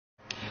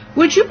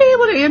Would you be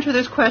able to answer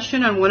this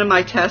question on one of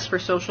my tests for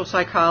social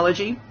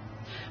psychology?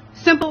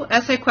 Simple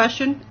essay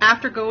question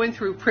after going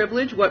through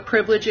privilege, what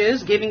privilege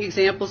is, giving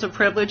examples of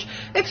privilege,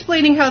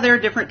 explaining how there are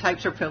different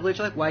types of privilege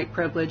like white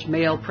privilege,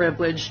 male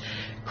privilege,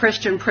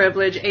 Christian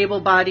privilege,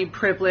 able-bodied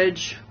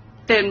privilege,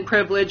 thin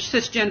privilege,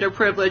 cisgender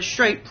privilege,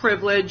 straight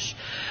privilege,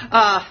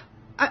 and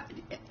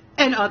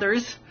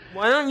others.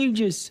 Why don't you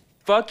just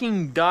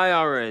fucking die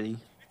already?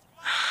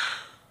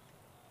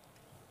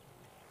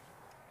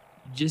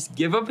 Just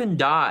give up and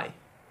die.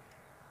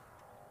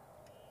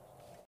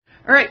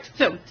 All right,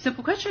 so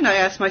simple question I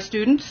ask my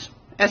students,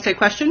 essay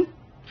question.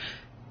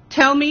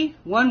 Tell me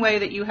one way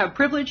that you have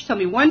privilege. Tell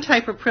me one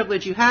type of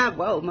privilege you have.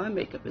 Well, my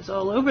makeup is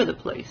all over the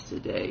place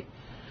today.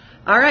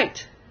 All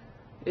right,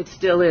 it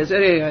still is.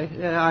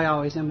 Anyway, I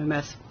always am a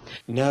mess.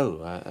 No,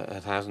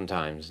 1,000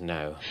 times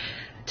no.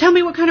 Tell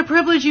me what kind of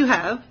privilege you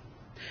have.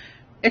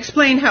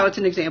 Explain how it's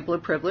an example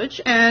of privilege,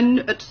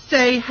 and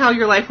say how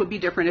your life would be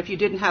different if you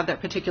didn't have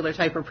that particular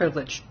type of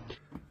privilege.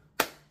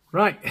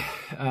 Right,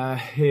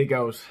 here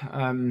goes.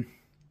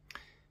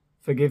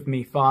 Forgive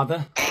me,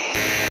 Father.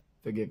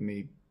 Forgive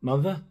me,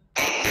 Mother.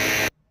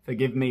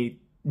 Forgive me,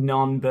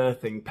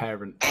 non-birthing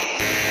parent.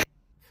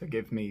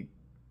 Forgive me,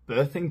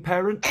 birthing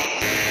parent.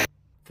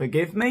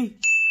 Forgive me.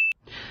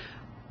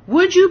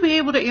 Would you be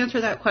able to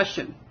answer that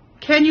question?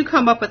 Can you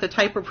come up with the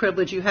type of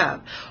privilege you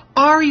have?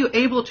 Are you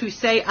able to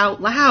say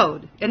out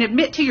loud and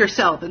admit to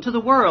yourself and to the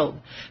world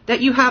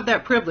that you have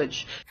that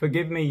privilege?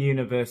 Forgive me,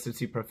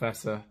 university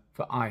professor,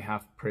 for I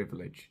have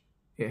privilege.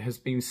 It has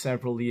been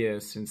several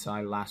years since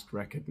I last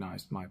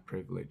recognised my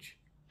privilege.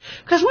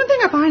 Because one thing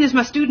I find is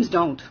my students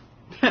don't.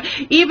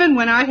 Even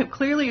when I have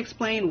clearly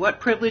explained what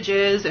privilege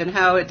is and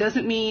how it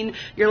doesn't mean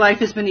your life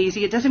has been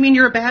easy, it doesn't mean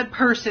you're a bad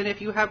person if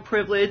you have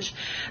privilege,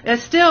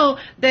 still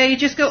they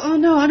just go, oh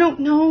no, I don't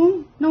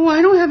know. No,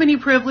 I don't have any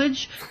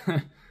privilege.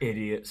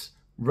 Idiots.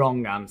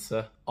 Wrong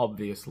answer,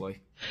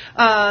 obviously.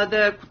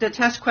 The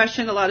test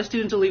question, a lot of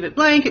students will leave it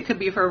blank. It could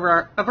be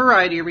for a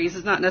variety of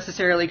reasons, not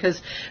necessarily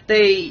because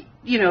they,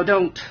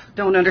 don't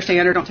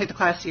understand or don't take the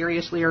class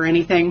seriously or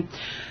anything.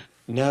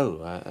 No,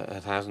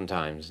 1,000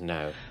 times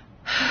no.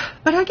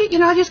 But I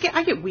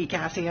get weak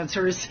ass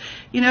answers.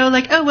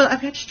 Like, oh, well,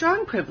 I've got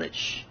strong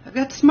privilege. I've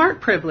got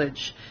smart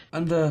privilege.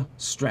 Under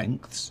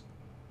strengths,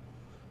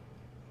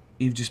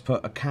 you've just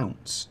put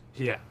accounts.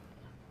 Yeah.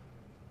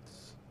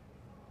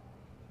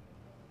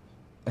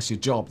 That's your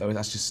job, though.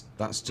 That's just.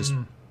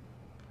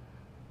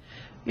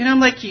 I'm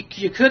like,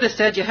 you could have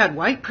said you had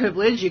white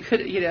privilege. You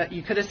could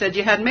have said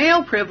you had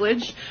male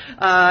privilege.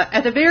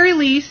 At the very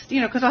least,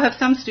 because I'll have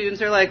some students,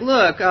 they're like,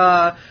 look,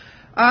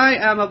 I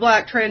am a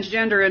black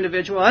transgender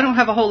individual. I don't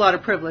have a whole lot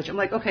of privilege. I'm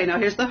like, okay,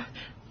 now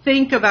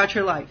think about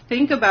your life.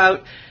 Think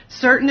about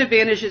certain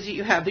advantages that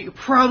you have that you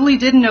probably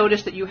didn't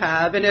notice that you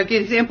have. And an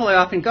example I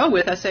often go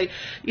with, I say,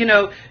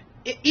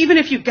 even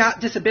if you've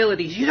got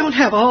disabilities, you don't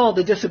have all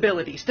the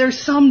disabilities.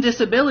 There's some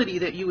disability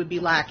that you would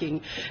be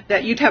lacking,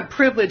 that you'd have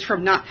privilege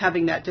from not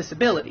having that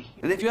disability.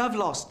 And if you have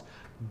lost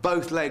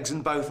both legs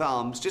and both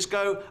arms, just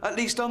go, at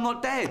least I'm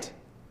not dead.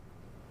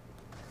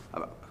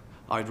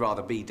 I'd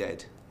rather be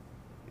dead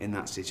in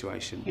that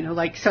situation.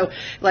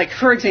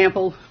 For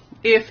example,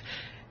 if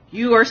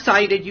you are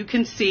sighted, you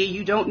can see,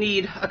 you don't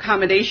need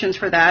accommodations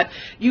for that.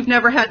 You've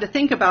never had to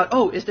think about,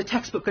 oh, is the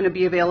textbook going to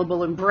be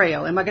available in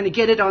Braille? Am I going to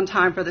get it on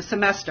time for the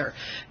semester?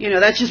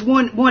 That's just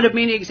one of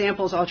many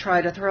examples I'll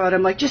try to throw out.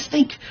 I'm like, just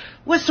think,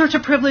 what sorts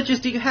of privileges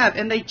do you have?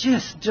 And they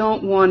just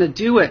don't want to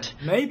do it.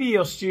 Maybe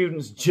your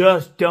students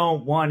just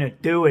don't want to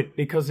do it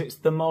because it's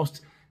the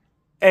most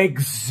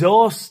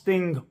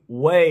exhausting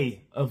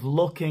way of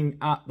looking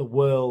at the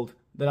world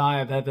that I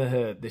have ever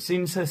heard. This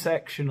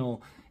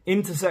intersectional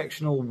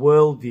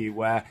worldview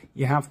where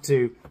you have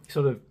to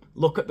sort of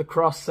look at the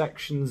cross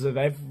sections of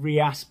every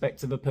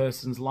aspect of a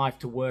person's life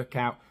to work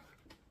out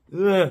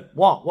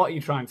what are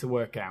you trying to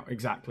work out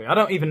exactly? I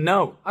don't even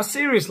know. I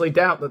seriously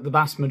doubt that the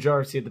vast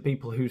majority of the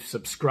people who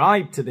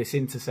subscribe to this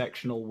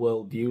intersectional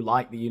worldview,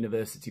 like the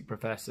university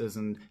professors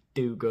and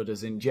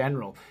do-gooders in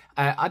general,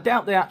 I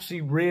doubt they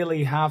actually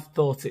really have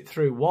thought it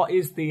through. What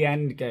is the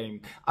end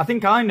game? I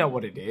think I know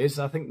what it is.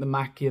 I think the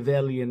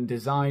Machiavellian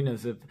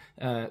designers of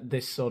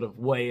this sort of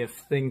way of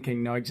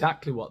thinking know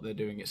exactly what they're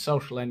doing. It's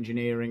social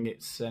engineering.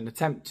 It's an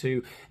attempt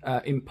to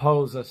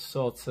impose a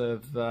sort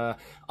of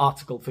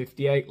Article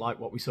 58, like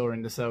what we saw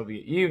in the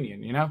Soviet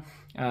Union,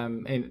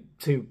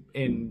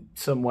 in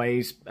some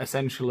ways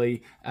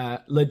essentially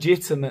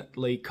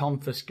legitimately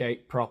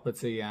confiscate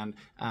property and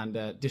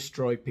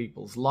destroy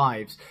people's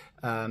lives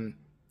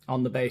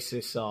on the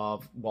basis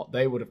of what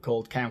they would have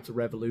called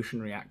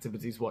counter-revolutionary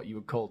activities, what you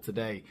would call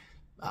today,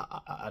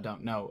 I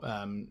don't know,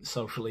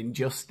 social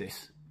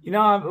injustice.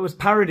 I was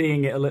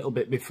parodying it a little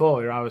bit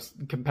before. I was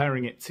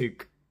comparing it to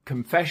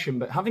confession,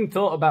 but having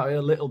thought about it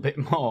a little bit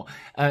more,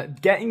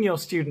 getting your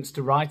students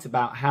to write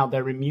about how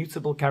their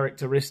immutable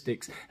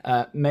characteristics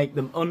make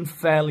them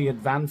unfairly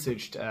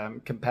advantaged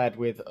compared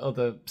with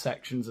other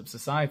sections of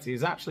society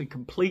is actually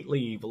completely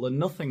evil and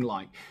nothing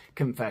like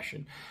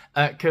confession.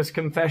 Because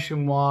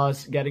confession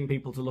was getting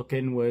people to look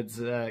inwards,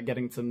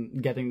 getting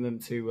them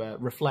to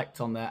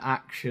reflect on their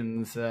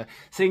actions,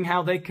 seeing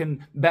how they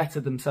can better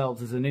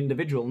themselves as an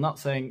individual, not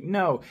saying,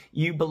 no,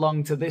 you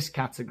belong to this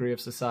category of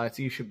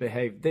society, you should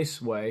behave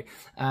this way,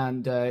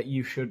 and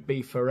you should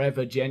be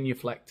forever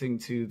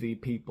genuflecting to the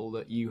people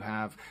that you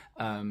have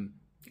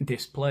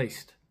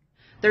displaced.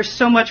 There's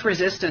so much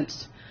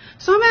resistance.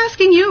 So I'm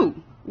asking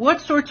you,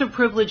 what sorts of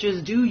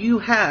privileges do you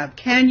have?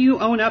 Can you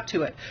own up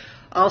to it?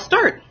 I'll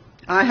start.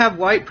 I have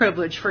white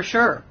privilege for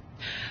sure.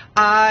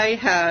 I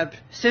have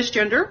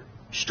cisgender,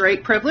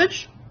 straight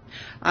privilege.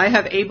 I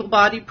have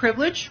able-bodied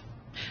privilege.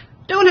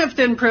 Don't have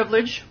thin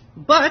privilege,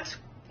 but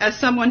as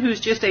someone who's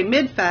just a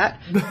mid-fat...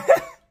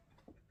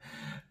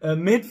 A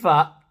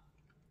mid-fat?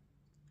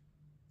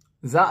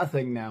 Is that a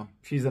thing now?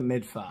 She's a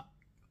mid-fat.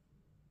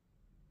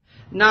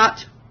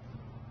 Not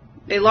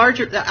a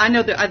larger... I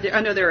know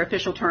there are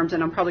official terms,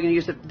 and I'm probably going to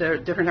use the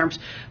different terms,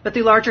 but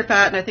the larger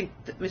fat, and I think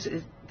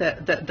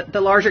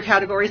the larger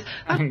categories...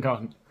 Hang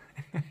on.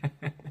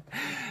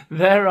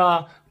 There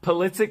are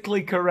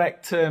politically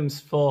correct terms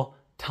for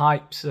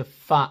types of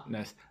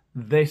fatness.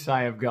 This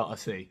I have got to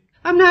see.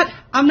 I'm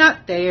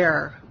not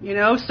there, you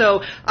know,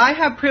 so I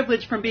have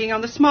privilege from being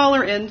on the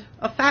smaller end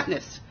of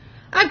fatness.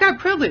 I've got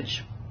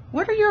privilege.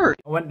 What are yours?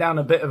 I went down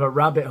a bit of a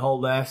rabbit hole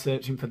there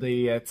searching for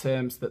the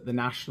terms that the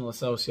National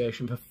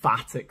Association for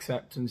Fat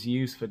Acceptance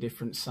use for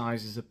different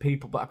sizes of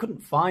people, but I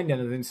couldn't find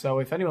anything. So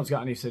if anyone's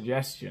got any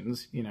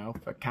suggestions, you know,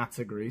 for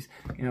categories,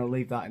 you know,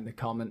 leave that in the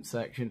comment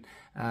section.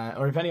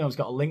 Or if anyone's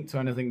got a link to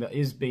anything that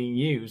is being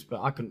used,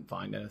 but I couldn't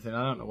find anything.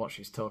 I don't know what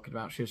she's talking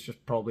about. She was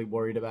just probably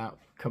worried about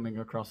coming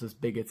across as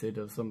bigoted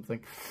or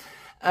something.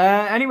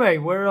 Anyway,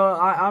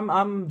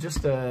 I'm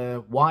just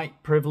a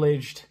white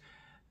privileged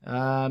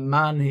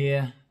man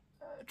here.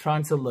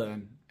 Trying to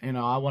learn, you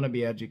know, I want to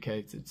be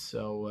educated,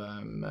 so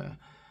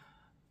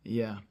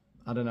yeah,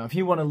 I don't know, if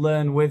you want to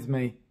learn with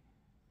me,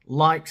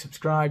 like,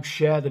 subscribe,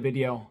 share the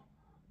video,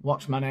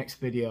 watch my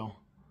next video,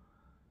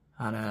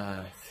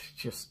 and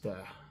just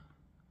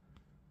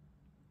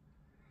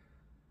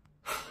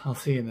I'll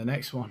see you in the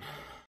next one.